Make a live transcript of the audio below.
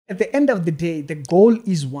at the end of the day, the goal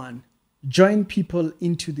is one: join people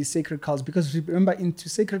into the sacred cults. Because remember, into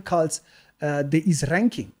sacred cults, there is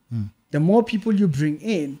ranking. The more people you bring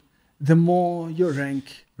in, the more your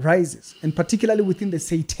rank rises, and particularly within the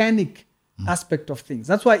satanic aspect of things.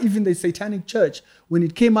 That's why even the satanic church, when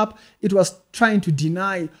it came up, it was trying to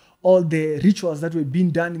deny all the rituals that were being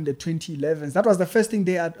done in the 2011s. That was the first thing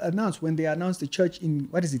they had announced when they announced the church in,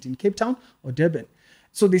 in Cape Town or Durban.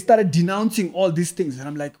 So they started denouncing all these things. And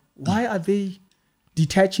I'm like, why are they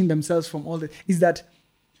detaching themselves from all that? Is that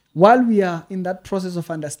while we are in that process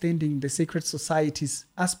of understanding the secret societies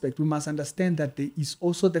aspect, we must understand that there is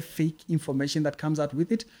also the fake information that comes out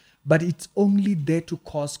with it, but it's only there to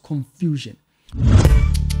cause confusion.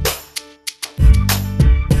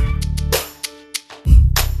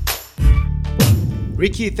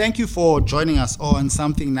 Ricky, thank you for joining us on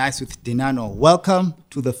Something Nice with Dinano. Welcome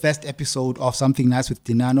to the first episode of Something Nice with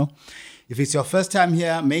Dinano. If it's your first time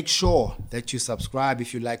here, make sure that you subscribe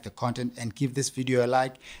if you like the content and give this video a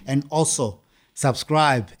like. And also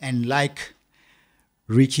subscribe and like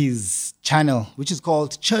Ricky's channel, which is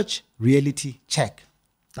called Church Reality Check.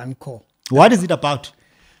 Danko. What is it about?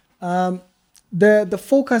 The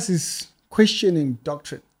focus is questioning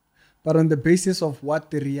doctrine, but on the basis of what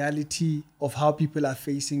the reality of how people are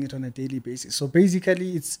facing it on a daily basis. So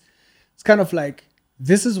basically, it's kind of like,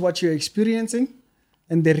 this is what you're experiencing,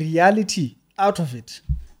 and the reality out of it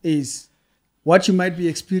is what you might be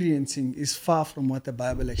experiencing is far from what the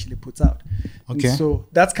Bible actually puts out. Okay. And so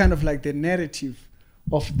that's kind of like the narrative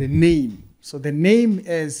of the name. So the name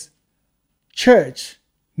as church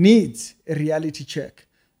needs a reality check.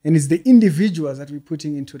 And it's the individuals that we're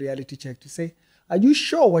putting into reality check to say, are you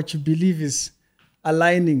sure what you believe is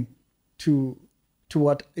aligning to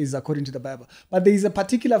what is according to the Bible? But there is a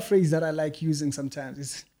particular phrase that I like using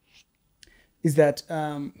sometimes. Is that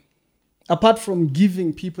apart from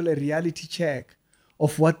giving people a reality check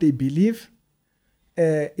of what they believe,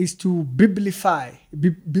 is to biblify,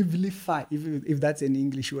 if that's an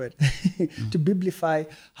English word, to biblify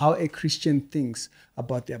how a Christian thinks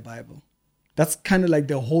about their Bible. That's kind of like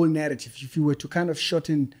the whole narrative. If you were to kind of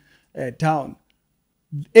shorten down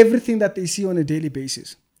everything that they see on a daily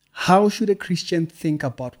basis, how should a Christian think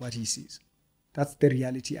about what he sees? That's the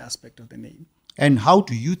reality aspect of the name. And how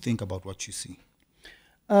do you think about what you see?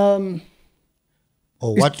 Or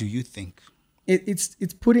what do you think?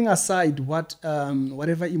 It's putting aside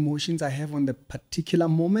whatever emotions I have on the particular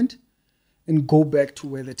moment and go back to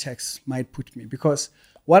where the text might put me. Because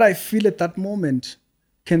what I feel at that moment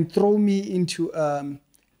can throw me into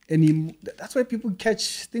that's why people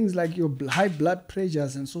catch things like your high blood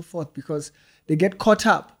pressures and so forth, because they get caught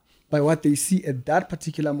up by what they see at that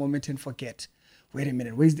particular moment and forget, wait a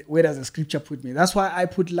minute, where does the scripture put me? That's why I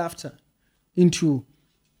put laughter into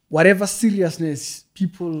whatever seriousness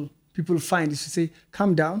people find, is to say,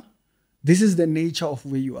 calm down. This is the nature of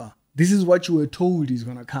where you are. This is what you were told is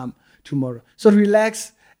going to come tomorrow. So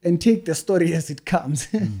relax and take the story as it comes.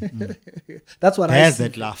 That's what I see. There's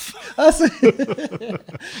that laugh. That's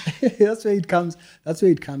where it comes. That's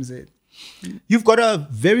where it comes in. You've got a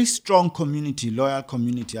very strong community, loyal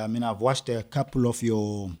community. I mean, I've watched a couple of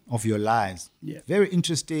your lives. Yeah. Very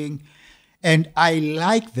interesting. And I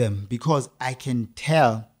like them because I can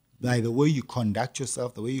tell by the way you conduct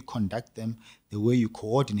yourself, the way you conduct them, the way you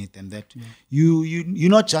coordinate them, that you're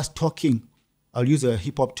not just talking, I'll use a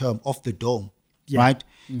hip-hop term, off the dome, right?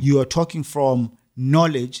 Mm-hmm. You are talking from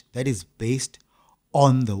knowledge that is based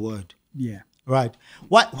on the word. Yeah. Right.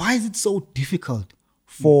 Why is it so difficult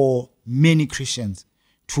for many Christians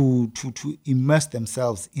to immerse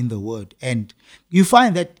themselves in the word? And you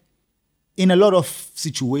find that in a lot of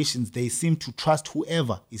situations, they seem to trust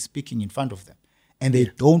whoever is speaking in front of them, and they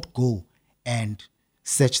don't go and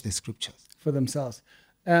search the scriptures for themselves.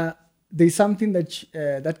 There's something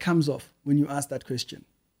that comes off when you ask that question.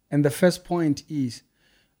 And the first point is,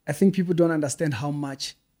 I think people don't understand how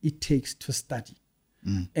much it takes to study.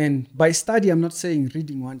 And by study, I'm not saying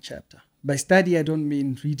reading one chapter. By study, I don't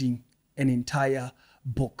mean reading an entire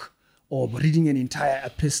book or reading an entire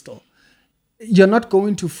epistle. You're not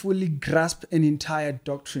going to fully grasp an entire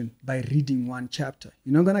doctrine by reading one chapter.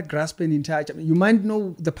 You're not going to grasp an entire chapter. You might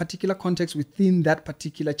know the particular context within that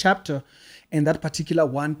particular chapter and that particular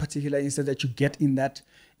instance that you get in that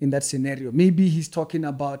scenario. Maybe he's talking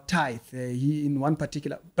about tithe in one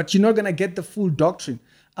particular, but you're not going to get the full doctrine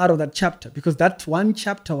out of that chapter, because that one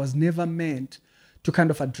chapter was never meant to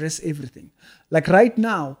kind of address everything. Like right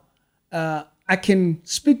now, I can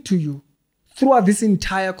speak to you throughout this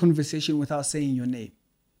entire conversation without saying your name.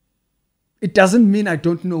 it doesn't mean I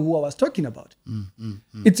don't know who I was talking about.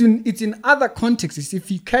 It's in other contexts. If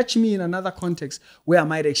you catch me in another context where I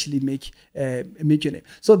might actually make your name.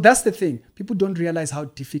 So that's the thing. People don't realize how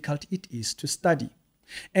difficult it is to study.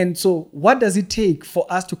 And so what does it take for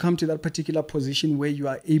us to come to that particular position where you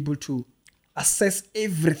are able to assess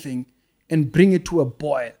everything and bring it to a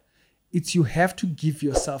boil? It's you have to give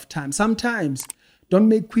yourself time. Sometimes don't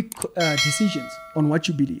make quick decisions on what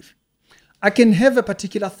you believe. I can have a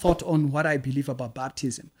particular thought on what I believe about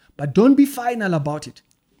baptism, but don't be final about it.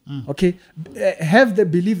 Okay? Have the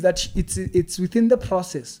belief that it's within the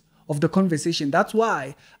process of the conversation. That's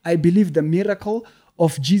why I believe the miracle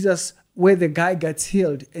of Jesus, where the guy gets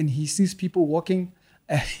healed and he sees people walking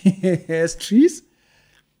as trees.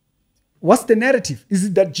 What's the narrative? Is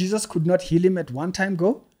it that Jesus could not heal him at one time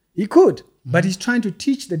go? He could, but he's trying to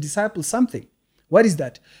teach the disciples something. What is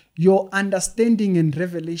that? Your understanding and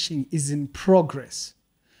revelation is in progress.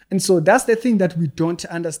 And so that's the thing that we don't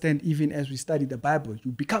understand even as we study the Bible.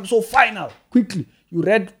 You become so final quickly. You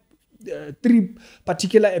read 3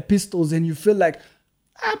 particular epistles and you feel like,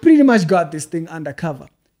 I pretty much got this thing under cover.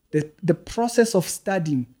 The process of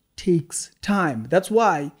studying takes time. That's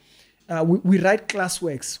why we write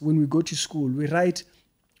classworks when we go to school. We write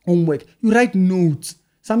homework. You write notes.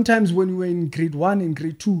 Sometimes when you were in grade 1 and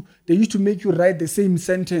grade 2, they used to make you write the same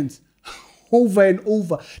sentence over and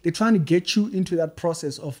over. They're trying to get you into that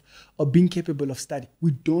process of being capable of study.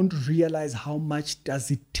 We don't realize how much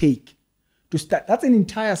does it take to study. That's an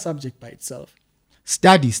entire subject by itself.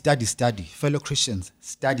 Study. Fellow Christians,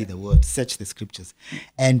 study the word, search the scriptures,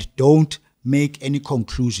 and don't make any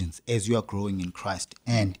conclusions as you are growing in Christ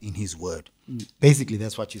and in his word. Basically,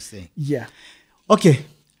 that's what you're saying. Yeah. Okay.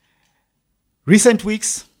 Recent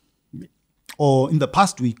weeks, or in the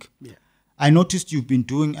past week, I noticed you've been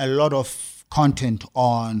doing a lot of content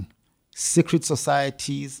on secret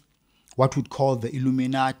societies, what we'd call the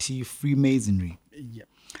Illuminati, Freemasonry. Yeah.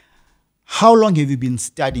 How long have you been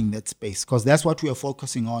studying that space? Because that's what we are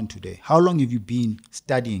focusing on today. How long have you been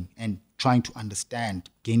studying and trying to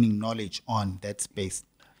understand, gaining knowledge on that space?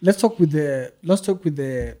 Let's talk with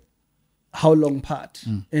the how long part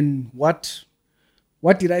and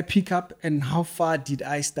what did I pick up and how far did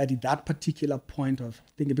I study that particular point of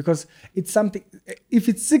thinking? Because it's something, if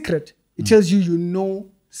it's secret, it tells you know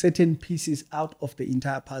certain pieces out of the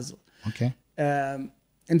entire puzzle. Okay. And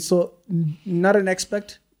so, not an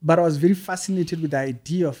expert, but I was very fascinated with the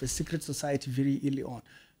idea of a secret society very early on.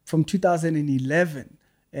 From 2011,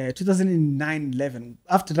 2009-11,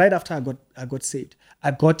 right after I got saved, I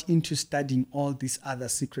got into studying all these other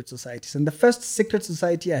secret societies. And the first secret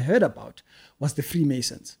society I heard about was the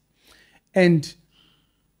Freemasons. And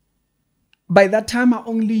by that time, I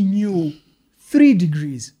only knew 3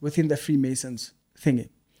 degrees within the Freemasons thingy.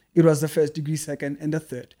 It was the first degree, second, and the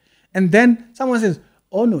third. And then someone says,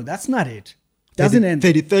 oh no, that's not it. Doesn't end.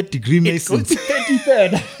 33rd degree Mason. It goes to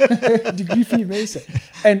 33rd degree Freemason.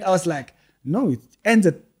 And I was like, no, it ends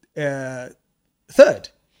at 3rd.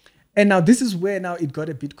 And now this is where now it got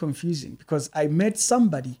a bit confusing because I met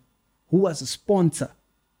somebody who was a sponsor.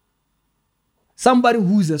 Somebody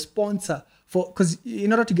who's a sponsor because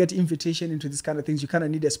in order to get invitation into this kind of things, you kind of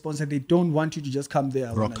need a sponsor. They don't want you to just come there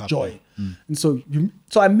and join. And so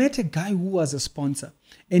I met a guy who was a sponsor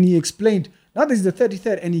and he explained, now this is the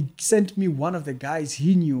 33rd, and he sent me one of the guys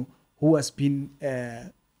he knew who has been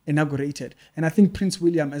inaugurated. And I think Prince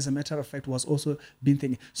William, as a matter of fact, was also been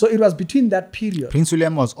thinking. So it was between that period. Prince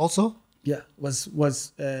William was also? Yeah,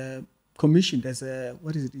 was commissioned as a,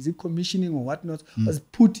 what is it? Is it commissioning or whatnot? Was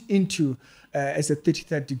put into as a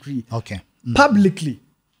 33rd degree. Okay. Publicly.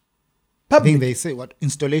 I think they say, what,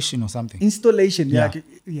 installation or something? Installation, yeah.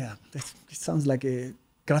 It sounds like a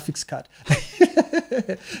graphics card.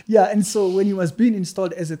 Yeah, and so when he was being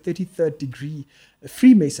installed as a 33rd degree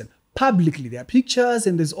Freemason, publicly, there are pictures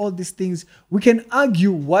and there's all these things. We can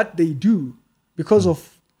argue what they do because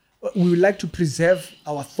of, we would like to preserve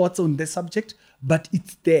our thoughts on the subject, but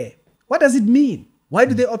it's there. What does it mean? Why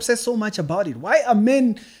do they obsess so much about it? Why are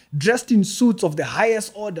men dressed in suits of the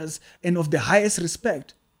highest orders and of the highest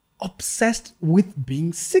respect obsessed with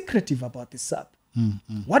being secretive about this sub?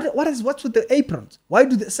 What's with the aprons? Why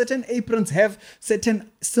do certain aprons have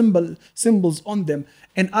certain symbols on them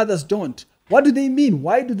and others don't? What do they mean?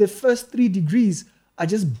 Why do the first 3 degrees are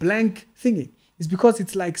just blank thingy? It's because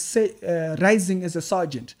it's like rising as a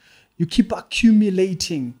sergeant. You keep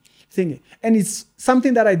accumulating thingy. And it's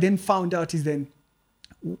something that I then found out is then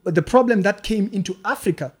the problem that came into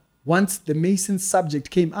Africa once the Mason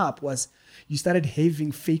subject came up was you started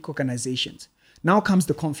having fake organizations. Now comes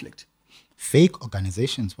the conflict. Fake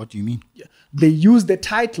organizations? What do you mean? Yeah. They use the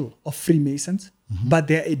title of Freemasons, but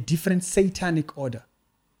they're a different satanic order.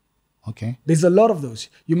 Okay. There's a lot of those.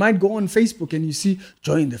 You might go on Facebook and you see,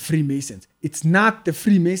 join the Freemasons. It's not the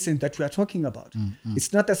Freemasons that we are talking about.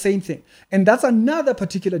 It's not the same thing. And that's another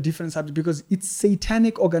particular difference because it's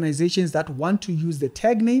satanic organizations that want to use the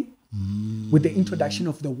tag name with the introduction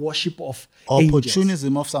of the worship of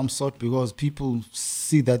opportunism angels. of some sort, because people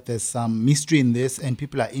see that there's some mystery in this and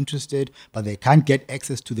people are interested, but they can't get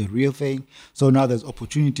access to the real thing. So now there's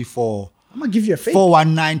opportunity for I'm going to give you a fake.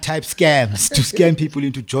 419 type scams to scam people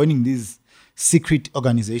into joining these secret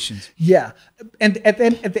organizations. Yeah. And at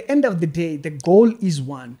the end of the day, the goal is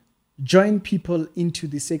one, join people into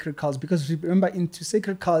the sacred cults. Because remember, into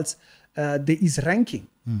sacred cults, there is ranking.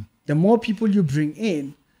 The more people you bring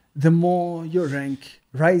in, the more your rank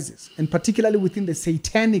rises. And particularly within the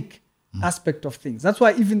satanic aspect of things. That's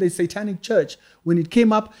why even the satanic church, when it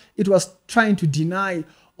came up, it was trying to deny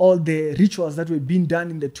all the rituals that were being done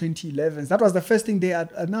in the 2011s. That was the first thing they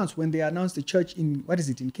had announced when they announced the church in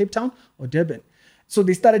Cape Town or Durban. So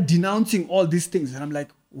they started denouncing all these things. And I'm like,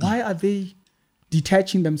 why are they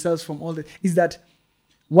detaching themselves from all that? Is that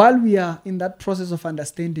while we are in that process of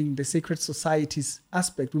understanding the secret societies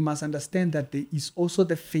aspect, we must understand that there is also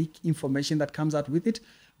the fake information that comes out with it,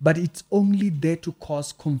 but it's only there to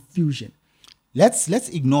cause confusion. Let's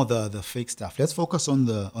ignore the fake stuff. Let's focus on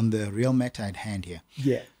the real matter at hand here.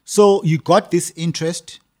 Yeah. So you got this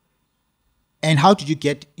interest, and how did you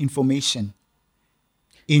get information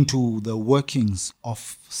into the workings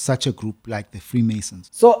of such a group like the Freemasons?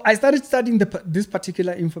 So I started studying this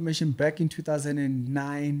particular information back in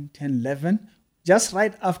 2009, 10, 11, just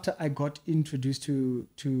right after I got introduced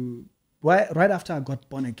right after I got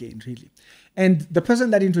born again, really. And the person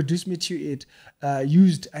that introduced me to it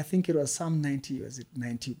used, I think it was Psalm 90, was it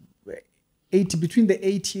 90, 80, between the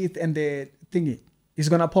 80th and the thingy. It's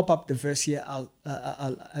going to pop up the verse here. I'll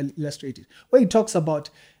illustrate it. Where he talks about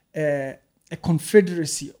a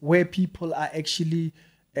confederacy where people are actually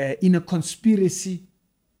in a conspiracy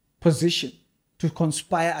position to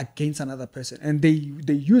conspire against another person. And they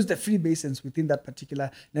use the Freemasons within that particular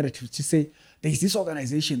narrative to say, there's this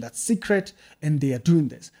organization that's secret and they are doing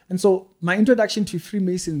this. And so my introduction to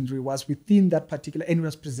Freemasonry was within that particular, and it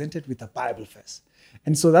was presented with a Bible verse.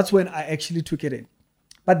 And so that's when I actually took it in.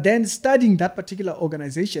 But then studying that particular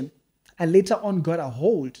organization, I later on got a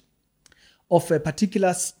hold of a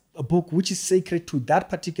particular book which is sacred to that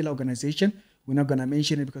particular organization. We're not going to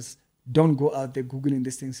mention it because don't go out there Googling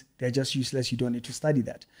these things. They're just useless. You don't need to study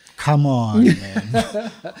that. Come on,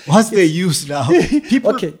 man. What's their use now?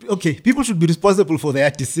 People should be responsible for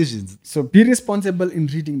their decisions. So be responsible in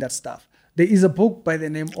reading that stuff. There is a book by the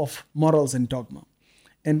name of Morals and Dogma.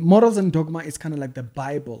 And Morals and Dogma is kind of like the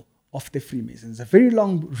Bible of the Freemasons. It's a very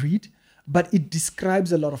long read, but it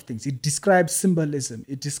describes a lot of things. It describes symbolism.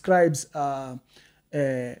 It describes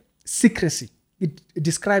secrecy. It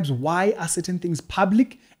describes why are certain things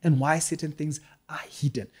public and why certain things are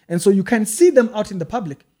hidden. And so you can see them out in the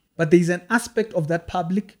public, but there is an aspect of that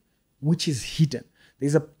public which is hidden.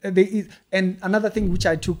 And another thing which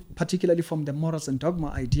I took particularly from the Morals and Dogma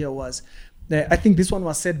idea was, I think this one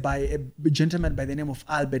was said by a gentleman by the name of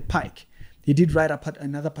Albert Pike. He did write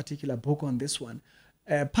another particular book on this one.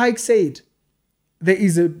 Pike said, there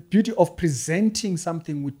is a beauty of presenting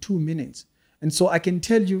something with two meanings. And so I can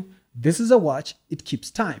tell you, this is a watch, it keeps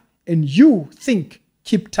time. And you think,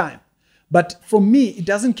 keep time. But for me, it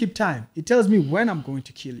doesn't keep time. It tells me when I'm going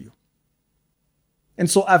to kill you. And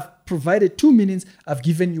so I've provided two meanings. I've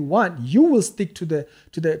given you one. You will stick to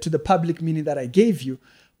the public meaning that I gave you.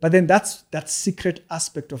 But then that's that secret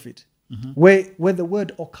aspect of it. Where the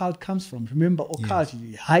word occult comes from. Remember, occult,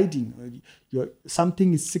 you're hiding.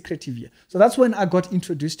 Something is secretive here. So that's when I got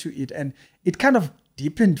introduced to it. And it kind of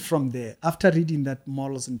deepened from there after reading that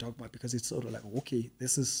Morals and Dogma, because it's sort of like, okay,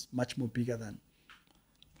 this is much more bigger than.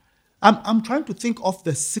 I'm trying to think of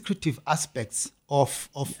the secretive aspects of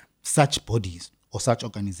such bodies or such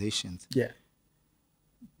organizations. Yeah.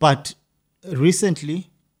 But recently,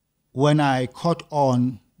 when I caught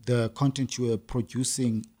on the content you were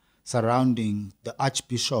producing surrounding the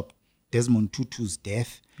Archbishop Desmond Tutu's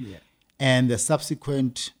death, and the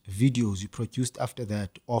subsequent videos you produced after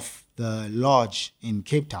that of the lodge in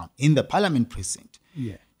Cape Town, in the Parliament precinct,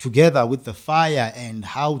 together with the fire and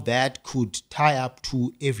how that could tie up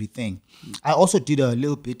to everything. I also did a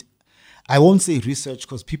little bit, I won't say research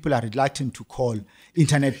because people are reluctant to call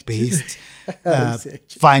internet-based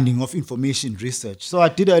finding of information research. So I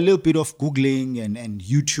did a little bit of Googling and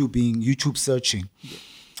YouTube searching.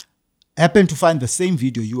 happened to find the same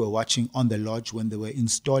video you were watching on the lodge when they were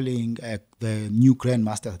installing the new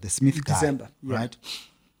Grandmaster, the Smith guy. December, yeah. Right?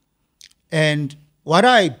 And what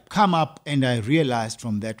I come up and I realized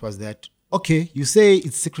from that was that, okay, you say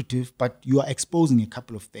it's secretive, but you are exposing a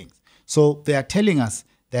couple of things. So they are telling us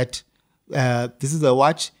that this is a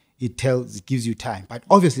watch, it gives you time. But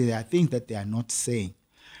obviously there are things that they are not saying.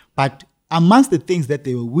 But amongst the things that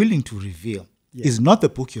they were willing to reveal is not the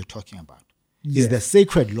book you're talking about. It's the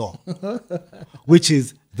sacred law, which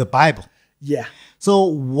is the Bible. Yeah. So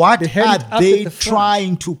what are they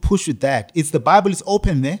trying to push with that? It's the Bible is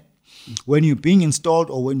open there. When you're being installed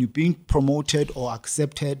or when you're being promoted or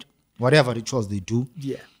accepted, whatever rituals they do,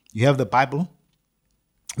 you have the Bible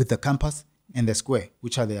with the compass and the square,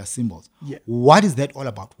 which are their symbols. Yeah. What is that all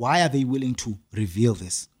about? Why are they willing to reveal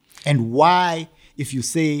this? And why, if you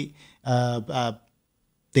say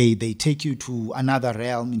they take you to another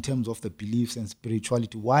realm in terms of the beliefs and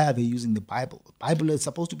spirituality, why are they using the Bible? The Bible is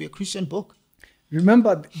supposed to be a Christian book.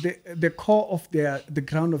 Remember, the core of the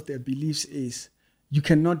ground of their beliefs is you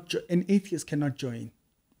cannot, an atheist cannot join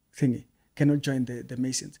the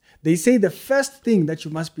Masons. They say the first thing that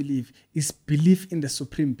you must believe is belief in the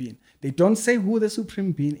Supreme Being. They don't say who the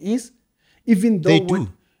Supreme Being is, even though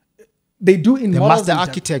they do in the morals master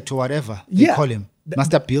architect or whatever they call him,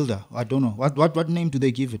 master builder. I don't know what name do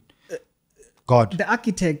they give it. God, the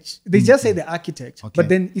architect. They just say the architect, but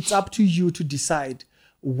then it's up to you to decide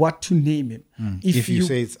what to name him. If you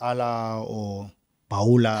say it's Allah or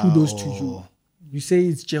Baula, kudos to you. You say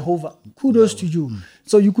it's Jehovah, kudos to you.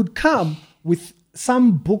 So you could come with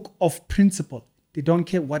some book of principle. They don't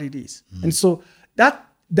care what it is. And so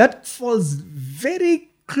that falls very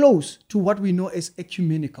close to what we know as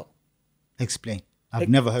ecumenical. Explain. I've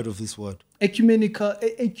never heard of this word.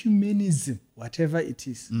 Ecumenism, whatever it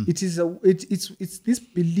is. It's this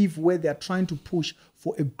belief where they are trying to push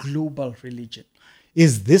for a global religion.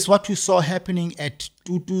 Is this what we saw happening at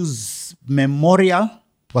Tutu's memorial?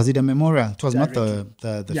 Was it a memorial? It was not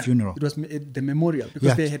the funeral. It was the memorial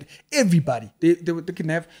because they had everybody. They can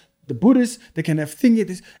have the Buddhists, they can have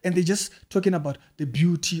thingy, and they're just talking about the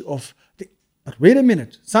beauty of but wait a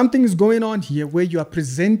minute, something is going on here where you are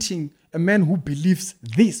presenting a man who believes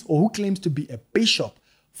this or who claims to be a bishop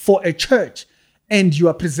for a church, and you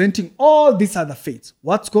are presenting all these other faiths.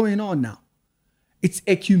 What's going on now? It's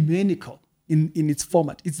ecumenical in its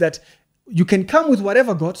format. It's that you can come with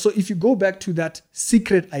whatever God. So if you go back to that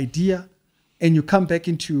secret idea and you come back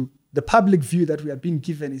into the public view that we are being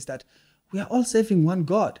given, is that we are all serving one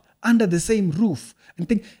God under the same roof, and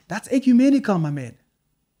think that's ecumenical, my man.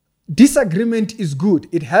 Disagreement is good.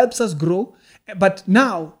 It helps us grow. But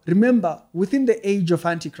now, remember, within the age of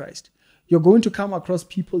Antichrist, you're going to come across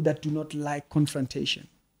people that do not like confrontation.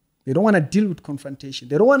 They don't want to deal with confrontation.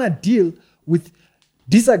 They don't want to deal with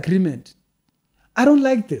disagreement. I don't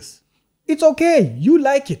like this. It's okay. You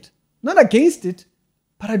like it. Not against it,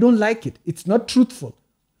 but I don't like it. It's not truthful.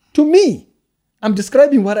 To me, I'm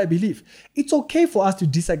describing what I believe. It's okay for us to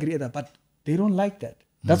disagree, but they don't like that.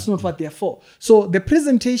 That's not what they're for. So the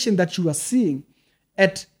presentation that you are seeing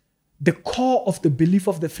at the core of the belief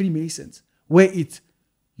of the Freemasons, where it's,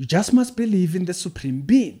 you just must believe in the Supreme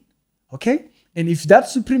Being. Okay? And if that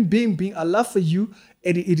Supreme Being Allah for you,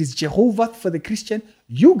 and it is Jehovah for the Christian,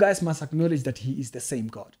 you guys must acknowledge that he is the same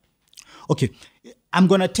God. Okay. I'm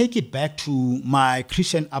going to take it back to my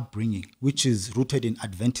Christian upbringing, which is rooted in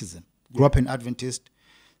Adventism. Grew up an Adventist,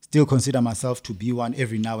 still consider myself to be one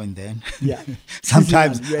every now and then. Yeah.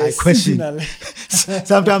 Sometimes I question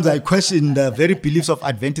the very beliefs of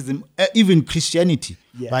Adventism, even Christianity.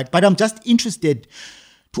 Yeah. Right? But I'm just interested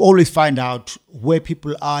to always find out where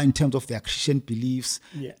people are in terms of their Christian beliefs.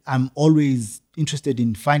 Yeah. I'm always interested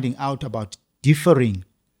in finding out about differing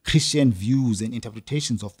Christian views and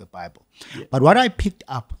interpretations of the Bible. Yeah. But what I picked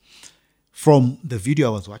up from the video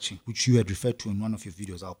I was watching, which you had referred to in one of your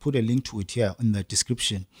videos, I'll put a link to it here in the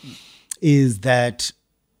description, is that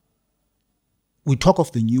we talk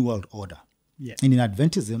of the New World Order. Yeah. And in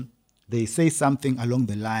Adventism, they say something along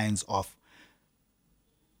the lines of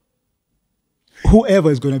whoever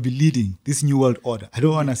is going to be leading this New World Order. I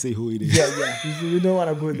don't want to say who it is. Yeah. We don't want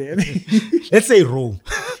to go there. Let's say Rome.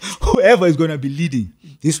 Whoever is going to be leading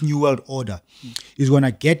this New World Order is going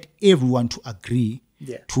to get everyone to agree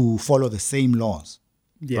to follow the same laws,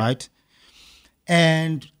 right?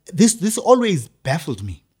 And this always baffled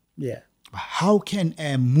me. Yeah. How can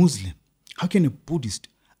a Muslim, how can a Buddhist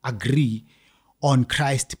agree on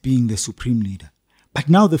Christ being the supreme leader? But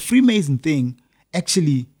now the Freemason thing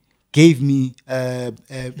actually gave me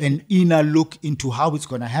an inner look into how it's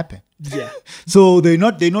going to happen. Yeah. So they're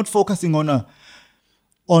not focusing on a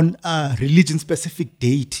religion-specific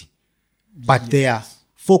deity. but they are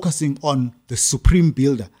focusing on the supreme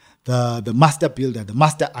builder, the master builder, the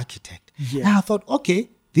master architect. Yeah. And I thought, okay,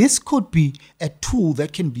 this could be a tool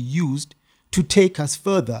that can be used to take us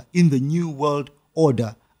further in the new world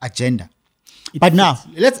order agenda. But now,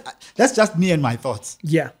 that's just me and my thoughts.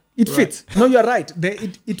 Yeah, it fits. No, you're right.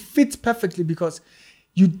 It fits perfectly because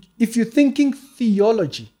if you're thinking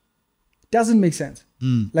theology, it doesn't make sense.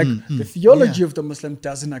 The theology of the Muslim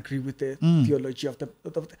doesn't agree with the theology of the.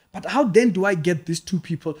 But how then do I get these two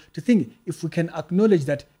people to think if we can acknowledge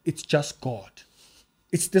that it's just God?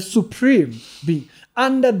 It's the supreme being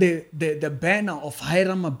under the banner of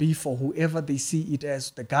Hiram Abiff or whoever they see it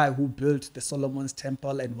as, the guy who built the Solomon's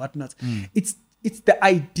temple and whatnot. It's the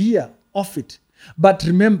idea of it. But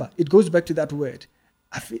remember, it goes back to that word.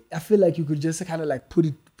 I feel like you could just kind of like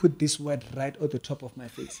put this word right at the top of my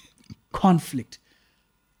face. Conflict.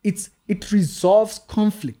 It resolves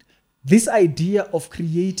conflict. This idea of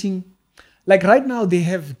creating, like right now they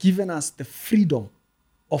have given us the freedom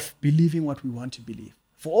of believing what we want to believe.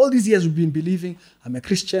 For all these years we've been believing, I'm a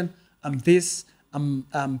Christian, I'm this, I'm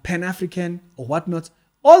Pan-African or whatnot.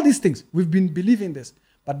 All these things, we've been believing this.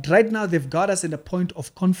 But right now they've got us at a point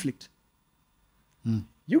of conflict.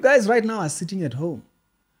 You guys right now are sitting at home.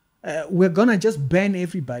 We're going to just ban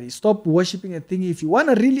everybody. Stop worshiping a thing. If you want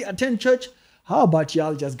to really attend church, how about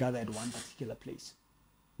y'all just gather at one particular place?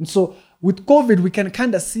 And so with COVID, we can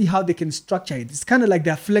kind of see how they can structure it. It's kind of like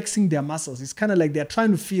they're flexing their muscles. It's kind of like they're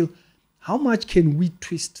trying to feel, how much can we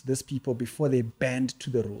twist these people before they bend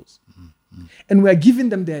to the rules? And we are giving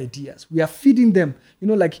them the ideas. We are feeding them. You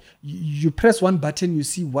know, like you press one button, you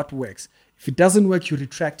see what works. If it doesn't work, you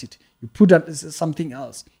retract it. You put on something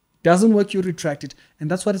else. Doesn't work, you retract it. And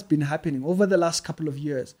that's what has been happening over the last couple of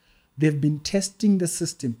years. They've been testing the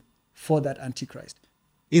system for that Antichrist.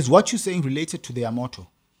 Is what you're saying related to their motto?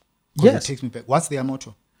 Yes. It takes me back. What's their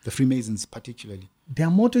motto? The Freemasons particularly. Their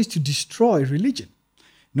motto is to destroy religion.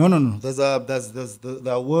 No.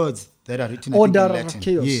 There are words that are written Order in Latin. of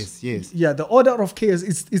chaos. Yes. Yeah, the order of chaos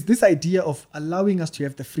is this idea of allowing us to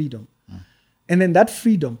have the freedom. And then that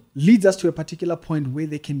freedom leads us to a particular point where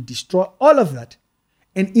they can destroy all of that.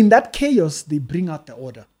 And in that chaos, they bring out the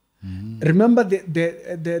order. Remember,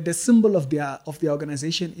 the symbol of their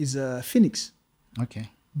organization is a phoenix. Okay.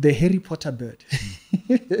 The Harry Potter bird.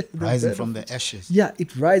 Rising from the ashes. Yeah,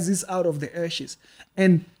 it rises out of the ashes.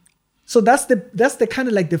 And so that's the kind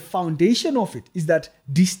of like the foundation of it, is that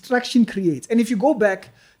distraction creates. And if you go back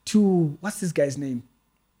to, what's this guy's name?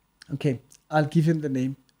 Okay, I'll give him the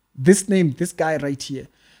name. This guy right here.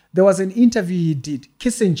 There was an interview he did,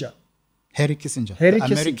 Kissinger. Harry Kissinger.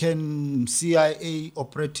 American CIA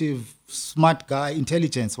operative, smart guy,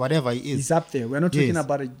 intelligence, whatever he is. He's up there. We're not talking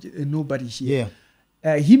about a nobody here.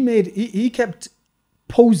 Yeah. He kept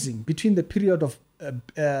posing between the period of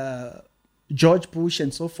George Bush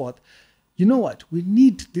and so forth. You know what? We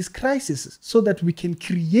need these crises so that we can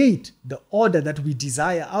create the order that we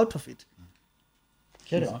desire out of it.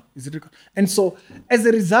 And so as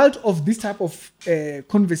a result of this type of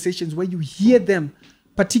conversations where you hear them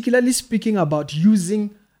particularly speaking about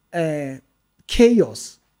using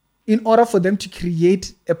chaos in order for them to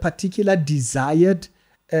create a particular desired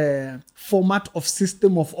format of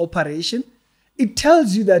system of operation, it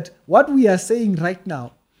tells you that what we are saying right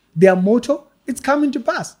now, their motto, it's coming to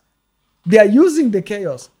pass. They are using the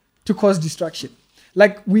chaos to cause destruction.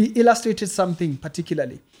 Like we illustrated something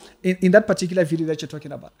particularly in that particular video that you're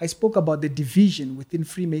talking about. I spoke about the division within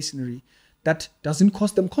Freemasonry that doesn't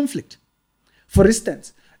cause them conflict. For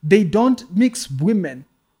instance, they don't mix women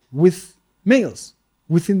with males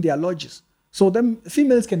within their lodges. So the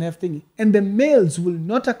females can have things, and the males will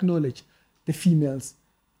not acknowledge the females'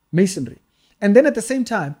 masonry. And then at the same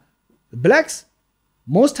time, the blacks,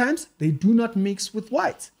 most times, they do not mix with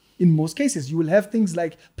whites. In most cases, you will have things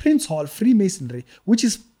like Prince Hall Freemasonry, which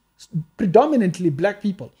is predominantly black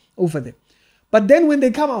people over there. But then when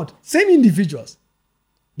they come out, same individuals,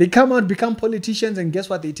 they come out, become politicians, and guess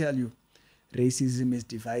what they tell you? Racism is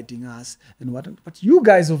dividing us and what. But you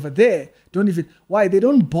guys over there don't even, why? They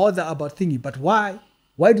don't bother about thingy. But why?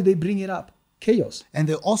 Why do they bring it up? Chaos. And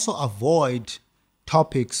they also avoid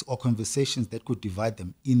topics or conversations that could divide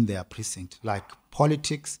them in their precinct, like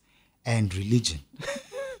politics and religion.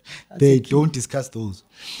 They don't discuss those.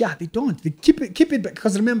 Yeah, they don't. They keep it back.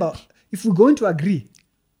 Because remember, if we're going to agree,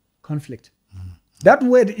 conflict. That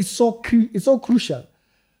word is so crucial.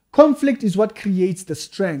 Conflict is what creates the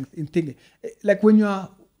strength in thinking. Like when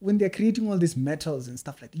they're creating all these metals and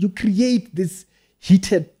stuff like that, you create this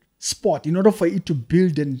heated spot in order for it to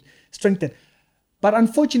build and strengthen. But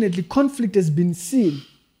unfortunately, conflict has been seen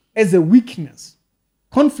as a weakness.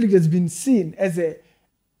 Conflict has been seen as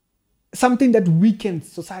something that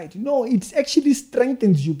weakens society. No, it actually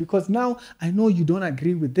strengthens you, because now I know you don't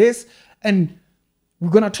agree with this, and we're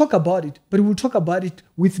going to talk about it, but we'll talk about it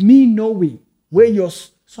with me knowing where your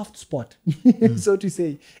soft spot, so to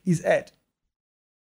say, is at.